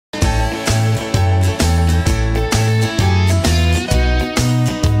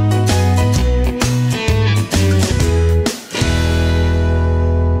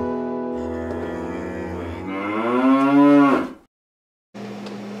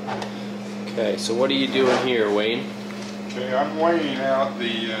Okay, so what are you doing here, Wayne? Okay, I'm weighing out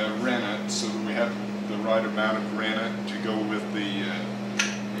the rennet so that we have the right amount of rennet to go with the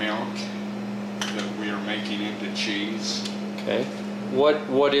milk that we are making into cheese. Okay.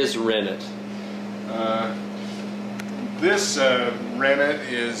 What is rennet? This rennet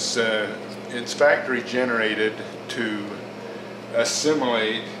is it's factory generated to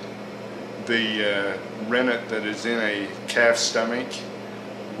assimilate the rennet that is in a calf's stomach,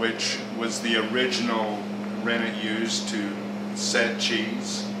 which was the original rennet used to set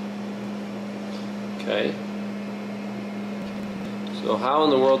cheese. Okay. So how in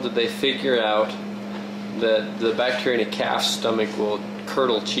the world did they figure out that the bacteria in a calf's stomach will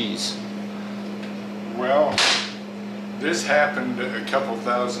curdle cheese? Well, this happened a couple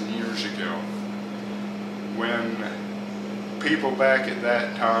thousand years ago when people back at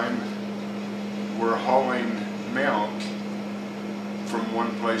that time were hauling milk from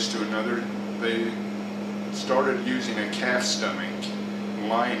one place to another. They started using a calf stomach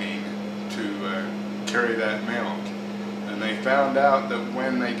lining to carry that milk, and they found out that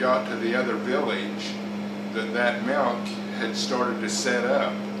when they got to the other village that milk had started to set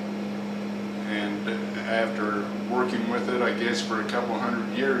up, and after working with it, I guess for a couple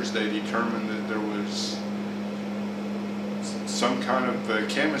hundred years, they determined that there was some kind of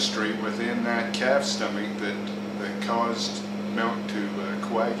chemistry within that calf stomach that caused milk to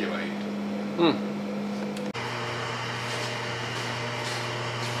coagulate.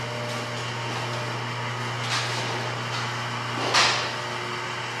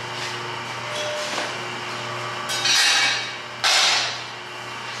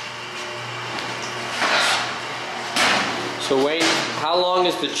 So Wayne, how long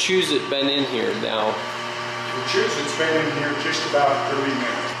has the Choose-It been in here now? The Choose-It's been in here just about 30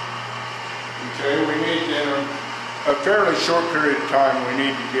 minutes. Okay, we need, in a fairly short period of time, we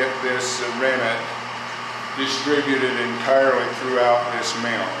need to get this rennet distributed entirely throughout this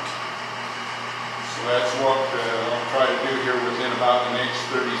milk. So that's what I'll try to do here within about the next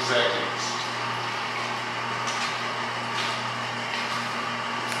 30 seconds.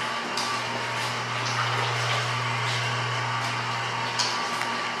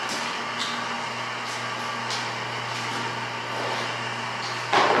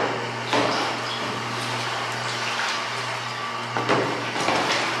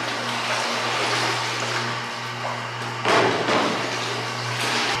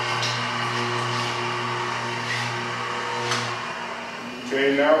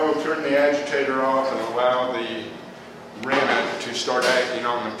 Okay, now we'll turn the agitator off and allow the rennet to start acting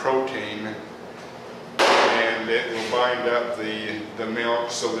on the protein, and it will bind up the milk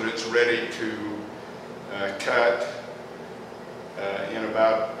so that it's ready to cut in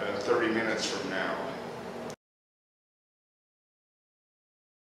about 30 minutes.